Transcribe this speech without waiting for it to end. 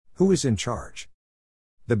Who is in charge?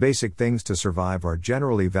 The basic things to survive are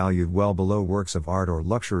generally valued well below works of art or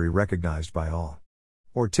luxury recognized by all.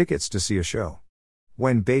 Or tickets to see a show.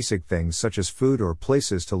 When basic things such as food or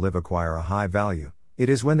places to live acquire a high value, it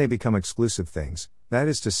is when they become exclusive things, that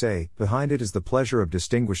is to say, behind it is the pleasure of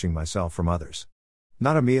distinguishing myself from others.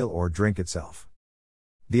 Not a meal or drink itself.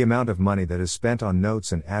 The amount of money that is spent on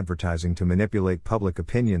notes and advertising to manipulate public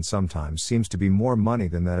opinion sometimes seems to be more money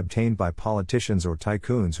than that obtained by politicians or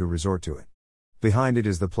tycoons who resort to it. Behind it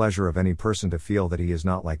is the pleasure of any person to feel that he is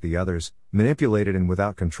not like the others, manipulated and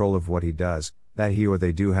without control of what he does, that he or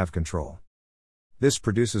they do have control. This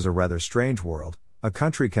produces a rather strange world. A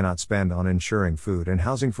country cannot spend on ensuring food and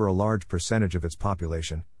housing for a large percentage of its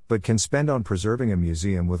population, but can spend on preserving a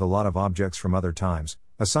museum with a lot of objects from other times,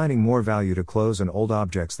 assigning more value to clothes and old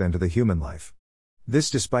objects than to the human life.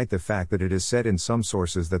 This despite the fact that it is said in some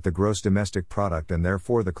sources that the gross domestic product and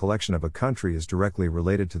therefore the collection of a country is directly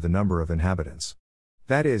related to the number of inhabitants.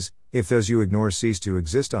 That is, if those you ignore cease to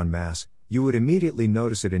exist en masse, you would immediately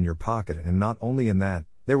notice it in your pocket, and not only in that,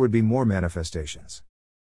 there would be more manifestations.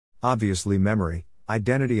 Obviously, memory,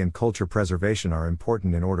 identity and culture preservation are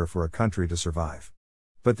important in order for a country to survive.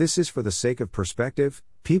 But this is for the sake of perspective.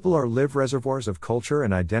 People are live reservoirs of culture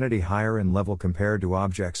and identity higher in level compared to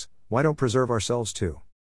objects. Why don't preserve ourselves too?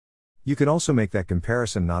 You can also make that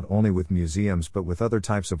comparison not only with museums but with other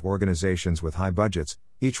types of organizations with high budgets.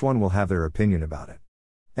 Each one will have their opinion about it.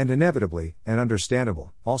 And inevitably, and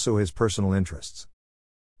understandable, also his personal interests.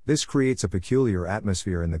 This creates a peculiar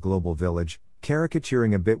atmosphere in the global village.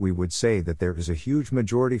 Caricaturing a bit, we would say that there is a huge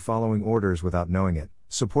majority following orders without knowing it,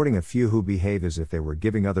 supporting a few who behave as if they were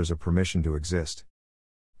giving others a permission to exist.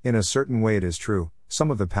 In a certain way it is true,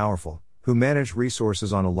 some of the powerful, who manage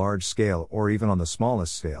resources on a large scale or even on the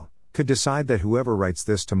smallest scale, could decide that whoever writes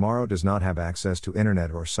this tomorrow does not have access to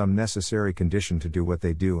internet or some necessary condition to do what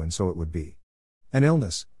they do, and so it would be. An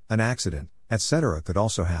illness, an accident, etc. could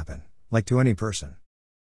also happen, like to any person.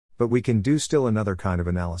 But we can do still another kind of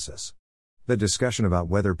analysis. The discussion about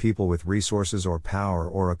whether people with resources or power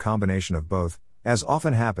or a combination of both, as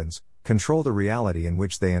often happens, control the reality in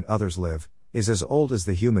which they and others live, is as old as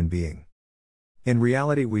the human being. In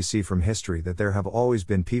reality, we see from history that there have always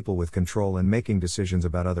been people with control and making decisions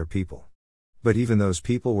about other people. But even those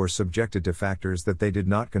people were subjected to factors that they did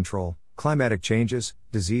not control, climatic changes,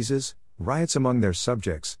 diseases, riots among their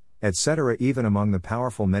subjects, etc. Even among the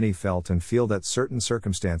powerful, many felt and feel that certain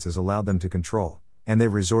circumstances allowed them to control, and they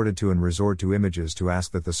resorted to and resort to images to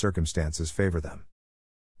ask that the circumstances favor them.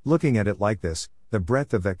 Looking at it like this, the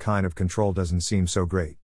breadth of that kind of control doesn't seem so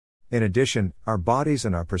great. In addition, our bodies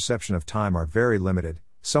and our perception of time are very limited.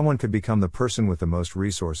 Someone could become the person with the most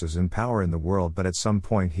resources and power in the world, but at some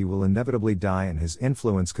point he will inevitably die, and his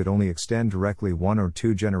influence could only extend directly 1 or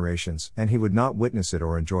 2 generations, and he would not witness it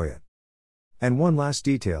or enjoy it. And one last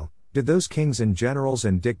detail, did those kings and generals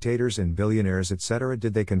and dictators and billionaires etc.,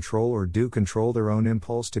 did they control or do control their own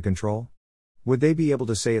impulse to control? Would they be able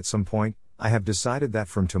to say at some point, I have decided that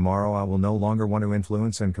from tomorrow I will no longer want to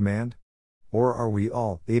influence and command? Or are we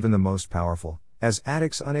all, even the most powerful, as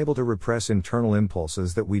addicts unable to repress internal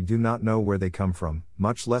impulses that we do not know where they come from,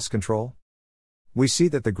 much less control? We see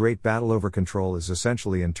that the great battle over control is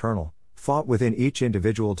essentially internal, fought within each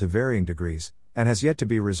individual to varying degrees, and has yet to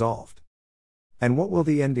be resolved. And what will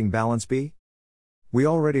the ending balance be? We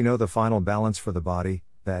already know the final balance for the body,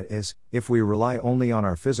 that is, if we rely only on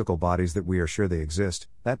our physical bodies that we are sure they exist,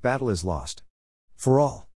 that battle is lost. For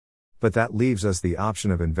all. But that leaves us the option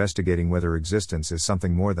of investigating whether existence is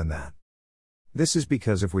something more than that. This is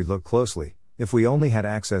because if we look closely, if we only had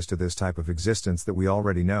access to this type of existence that we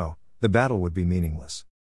already know, the battle would be meaningless.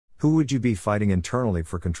 Who would you be fighting internally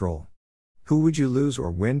for control? Who would you lose or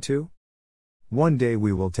win to? One day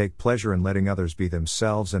we will take pleasure in letting others be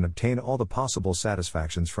themselves and obtain all the possible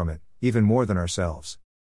satisfactions from it, even more than ourselves.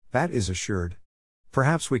 That is assured.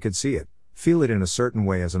 Perhaps we could see it, feel it in a certain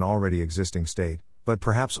way as an already existing state, but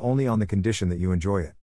perhaps only on the condition that you enjoy it.